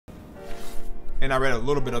And I read a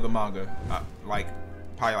little bit of the manga, like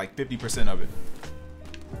probably like 50% of it.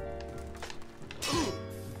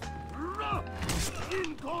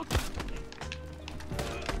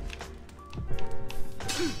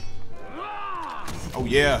 Oh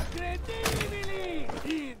yeah.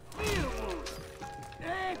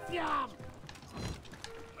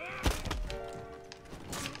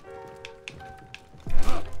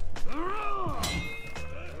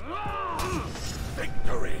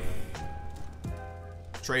 Victory.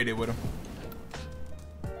 Traded with him.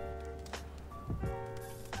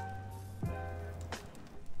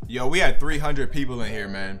 Yo, we had 300 people in here,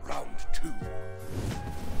 man. Round 2.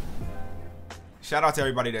 Shout out to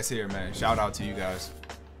everybody that's here, man. Shout out to you guys.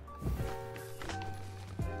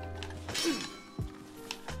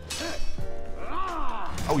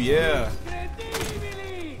 Oh yeah.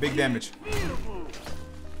 Big damage.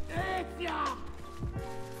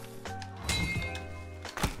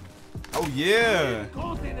 Oh yeah.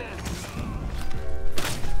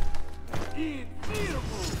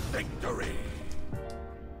 Victory.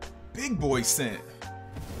 Big boy scent.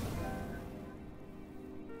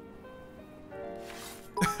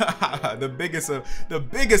 the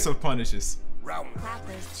biggest of punishes. Round.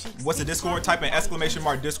 What's the Discord? Type in !_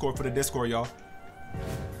 Discord for the Discord, y'all.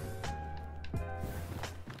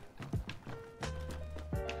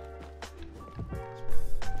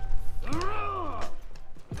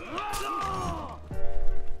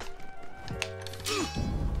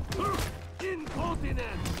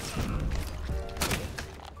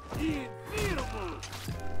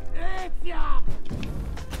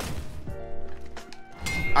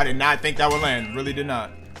 I did not think that would land. Really did not.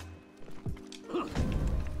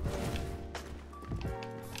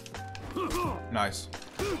 Nice.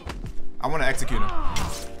 I want to execute him.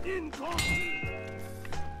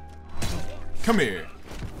 Come here.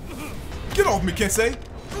 Get off me, Kenzo.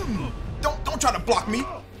 Don't try to block me.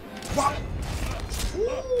 Wow.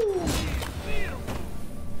 Ooh.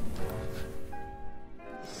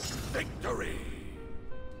 Victory.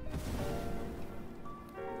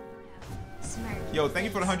 Yo, thank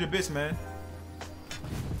you for the 100 bits, man.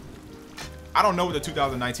 I don't know what the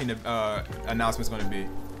 2019 announcement's gonna be.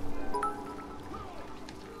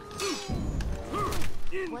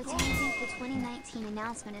 What do you think the 2019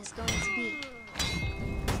 announcement is going to be?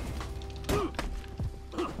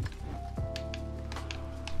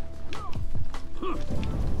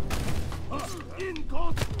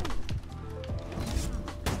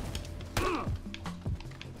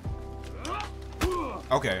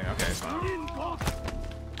 Okay, it's fine.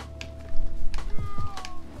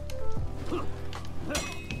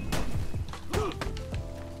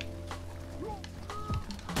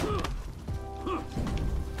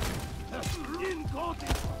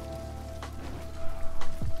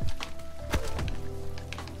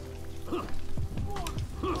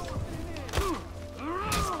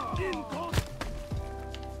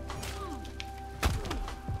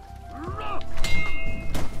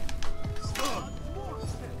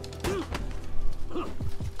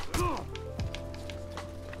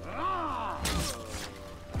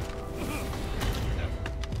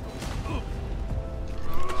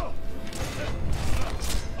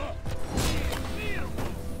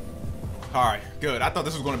 Alright, good. I thought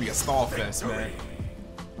this was going to be a stall fest, man.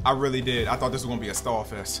 I really did. I thought this was going to be a stall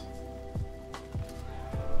fest.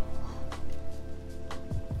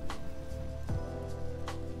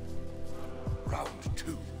 Round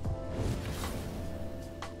 2.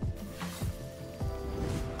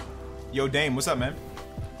 Yo, Dame, what's up, man?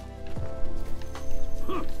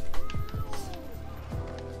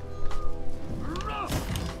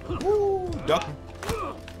 Woo, ducking.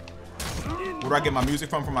 Where do I get my music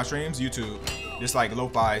from for my streams? YouTube. Just like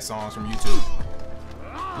lo-fi songs from YouTube.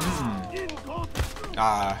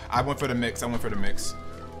 I went for the mix.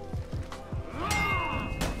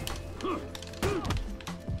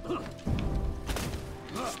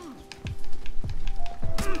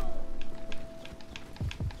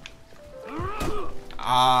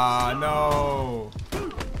 No.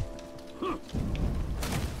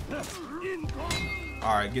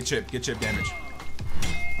 Alright, get chip damage.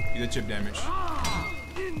 Get the chip damage.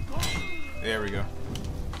 There we go.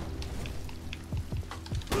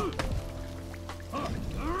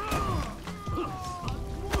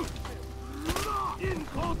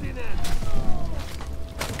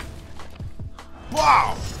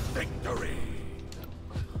 Wow! Victory.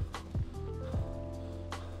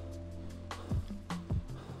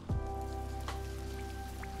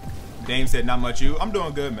 Dame said not much you. I'm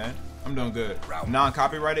doing good, man. I'm doing good.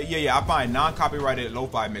 Non-copyrighted? Yeah, I find non-copyrighted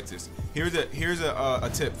lo-fi mixes. Here's a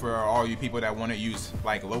tip for all you people that want to use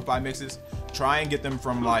like lo-fi mixes. Try and get them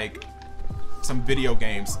from like some video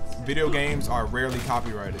games. Video games are rarely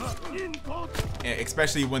copyrighted, and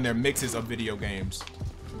especially when they're mixes of video games,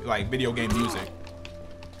 like video game music.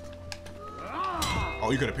 Oh,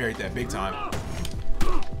 you could have parried that big time.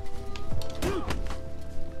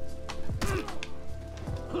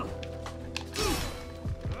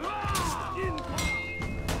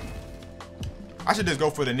 I should just go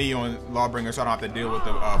for the knee on Lawbringer so I don't have to deal with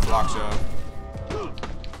the block shove.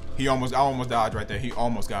 I almost dodged right there. He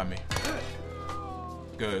almost got me.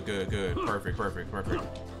 Good, good, good. Perfect, perfect, perfect.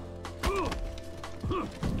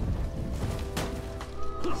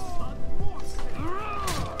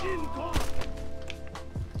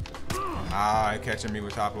 Ah, catching me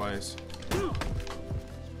with top lays.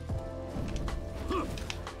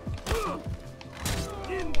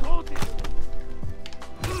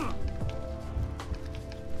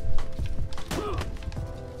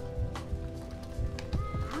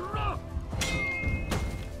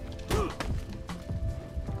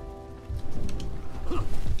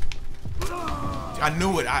 I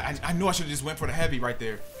knew it. I knew I should have just went for the heavy right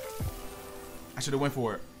there. I should have went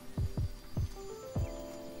for it.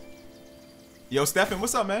 Yo, Stefan,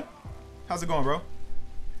 what's up, man? How's it going, bro?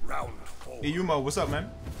 Round 4. Hey, Yumo, what's up,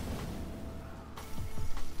 man?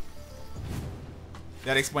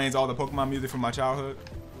 That explains all the Pokemon music from my childhood.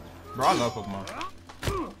 Bro, I love Pokemon.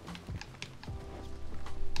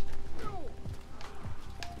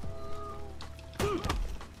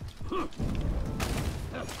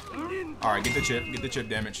 Alright, get the chip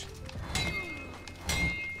damage.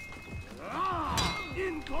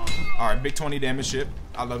 Alright, big 20 damage chip.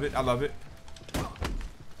 I love it, I love it.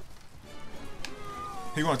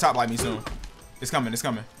 He's gonna top light me soon. It's coming, it's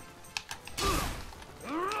coming.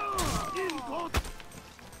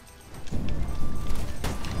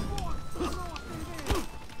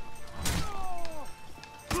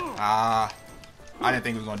 Ah, I didn't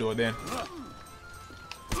think he was gonna do it then.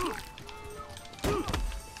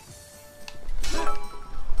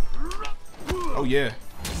 Oh yeah.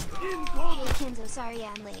 Hey Kenzo, sorry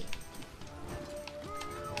I'm late.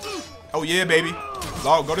 Oh yeah, baby.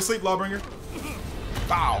 Law, go to sleep, Lawbringer.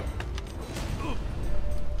 Bow.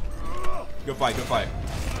 Good fight, good fight.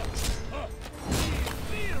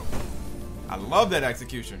 I love that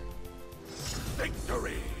execution.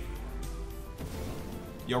 Victory.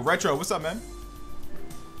 Yo, Retro, what's up, man?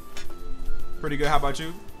 Pretty good. How about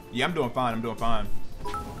you? Yeah, I'm doing fine. I'm doing fine.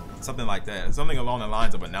 Something like that. Something along the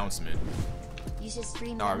lines of announcement. You should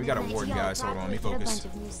stream. All right, we got a warden, guys. Hold on, let me focus.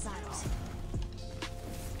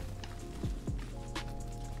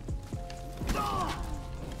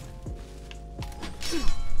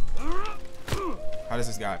 How does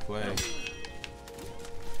this guy play?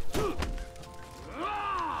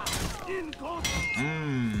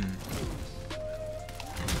 Mmm.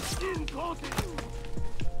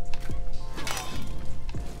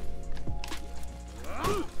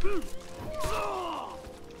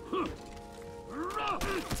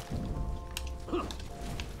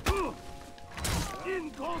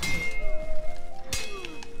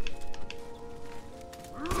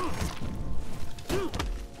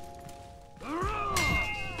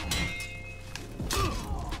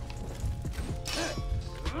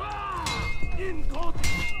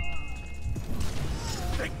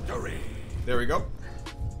 Victory. There we go.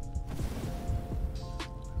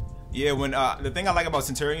 Yeah, when the thing I like about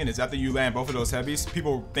Centurion is after you land both of those heavies,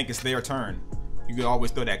 people think it's their turn. You can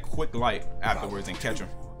always throw that quick light afterwards and catch them.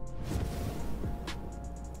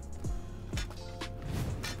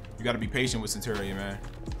 You gotta be patient with Centurion, man.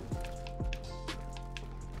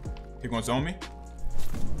 He gonna zone me?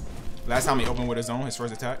 Last time he opened with his zone, his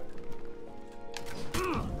first attack.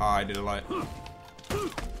 Oh, I did a lot.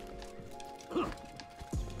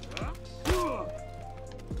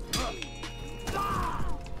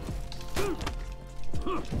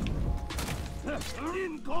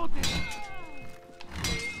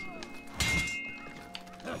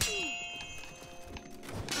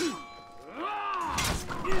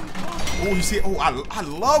 Oh, you see? Oh, I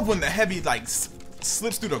love when the heavy like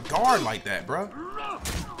slips through the guard like that, bro.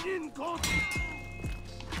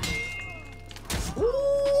 Ooh.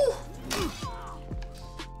 Ooh.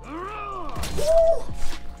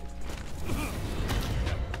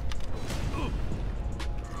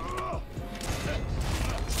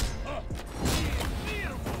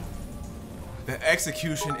 The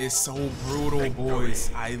execution is so brutal,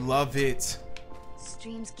 boys. I love it.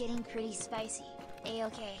 Stream's getting pretty spicy.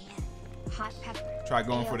 A-okay. Hot pepper. Try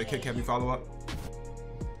going for the kick heavy follow-up.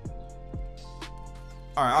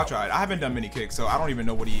 Alright, I'll try it. I haven't done many kicks, so I don't even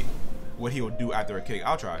know what he'll do after a kick.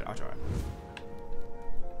 I'll try it. I'll try it.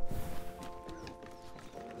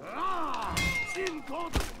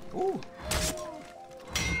 Ooh.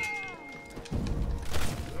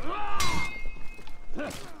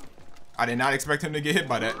 I did not expect him to get hit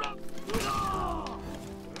by that.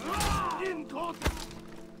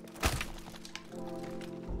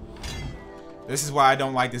 This is why I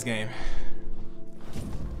don't like this game.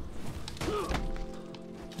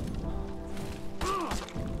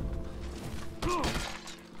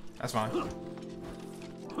 That's fine.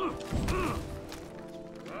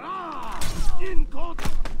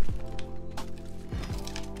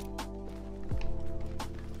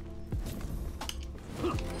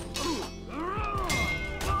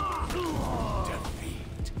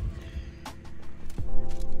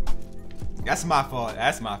 That's my fault.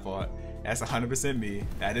 That's my fault. That's 100% me.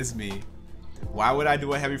 That is me. Why would I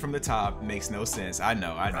do a heavy from the top? Makes no sense. I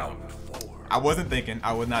know. I know. I wasn't thinking.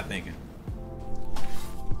 I was not thinking.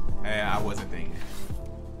 Yeah, I wasn't thinking.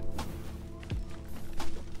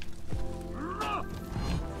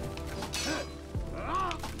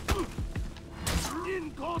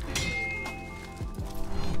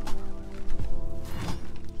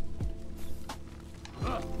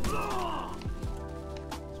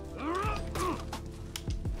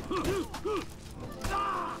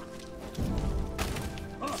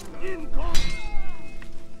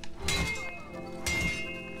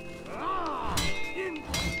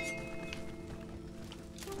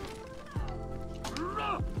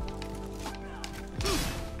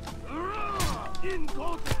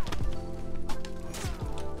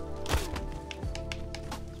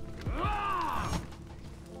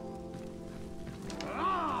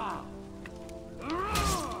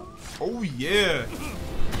 Oh yeah.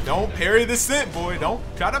 Don't parry the scent, boy. Don't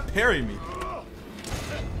try to parry me.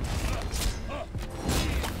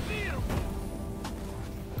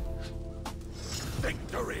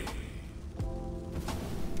 Victory.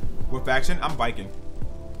 What faction? I'm Viking.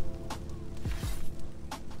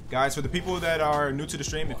 Guys, for the people that are new to the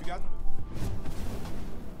stream, if you got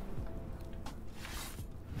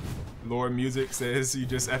Lord Music says you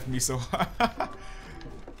just effed me so hard.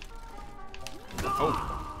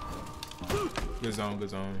 Oh. Good zone, good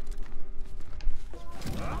zone.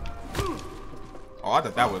 Oh, I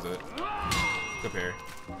thought that was it. Good parry.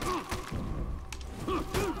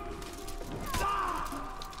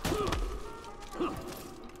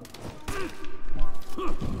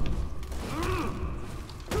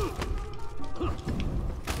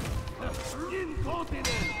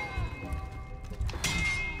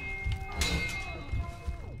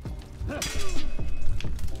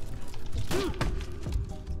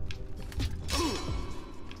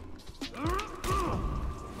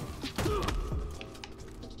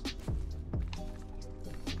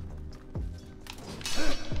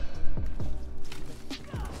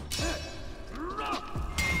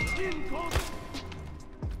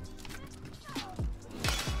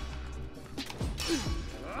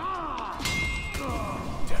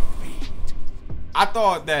 I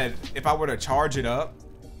thought that if I were to charge it up,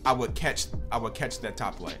 I would catch that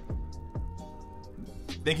top play.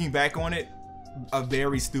 Thinking back on it, a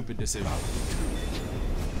very stupid decision.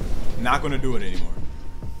 Not gonna do it anymore.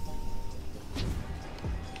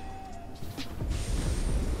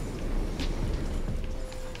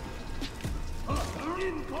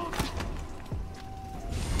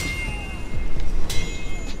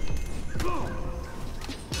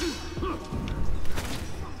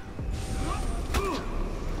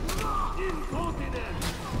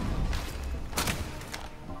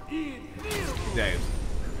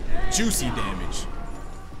 Juicy damage.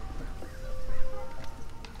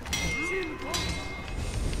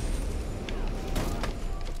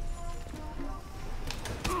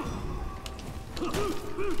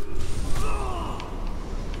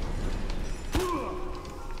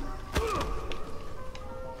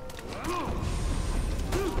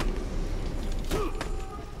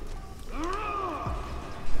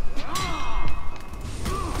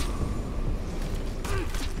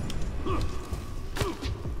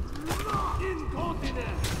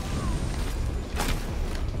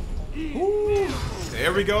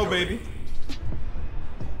 There we go, baby.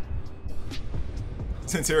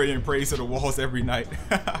 Centurion prays to the walls every night.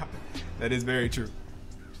 That is very true.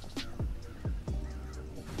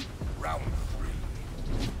 Round 3.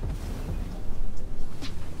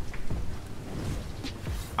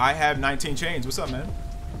 I have 19 chains. What's up, man?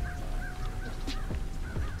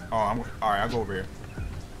 Oh, all right. I'll go over here.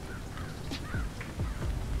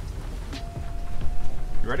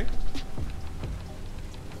 You ready?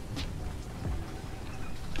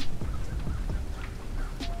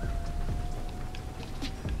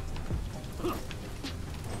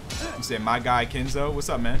 You said my guy Kenzo. What's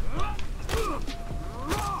up, man?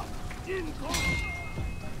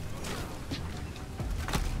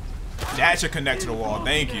 That should connect to the wall.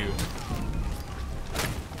 Thank you.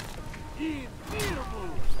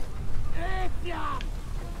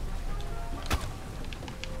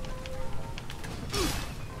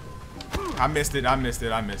 I missed it. I missed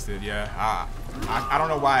it. I missed it. Yeah. I don't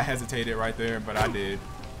know why I hesitated right there, but I did.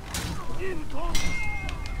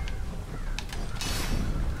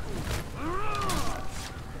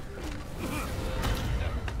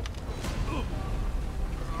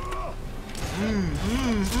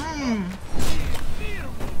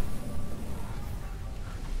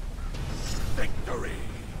 Victory.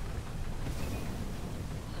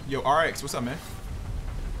 Yo, RX, what's up, man?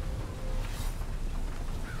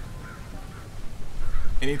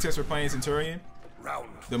 Any tips for playing Centurion?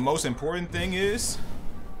 The most important thing is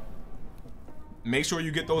make sure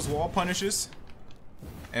you get those wall punishes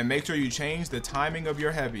and make sure you change the timing of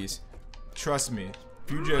your heavies. Trust me,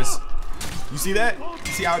 if you see that?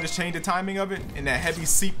 You see how I just changed the timing of it and that heavy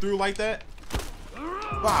seep through like that?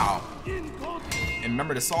 Wow. And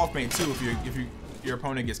remember the soft main too if your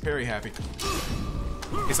opponent gets parry happy.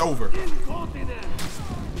 It's over.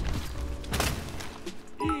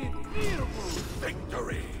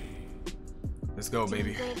 Victory. Let's go,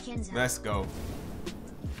 baby. Let's go.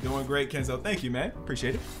 Doing great, Kenzo. Thank you, man.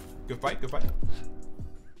 Appreciate it. Good fight. Good fight.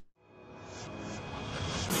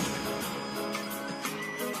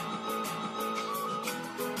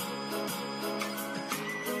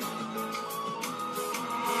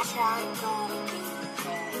 Shadow.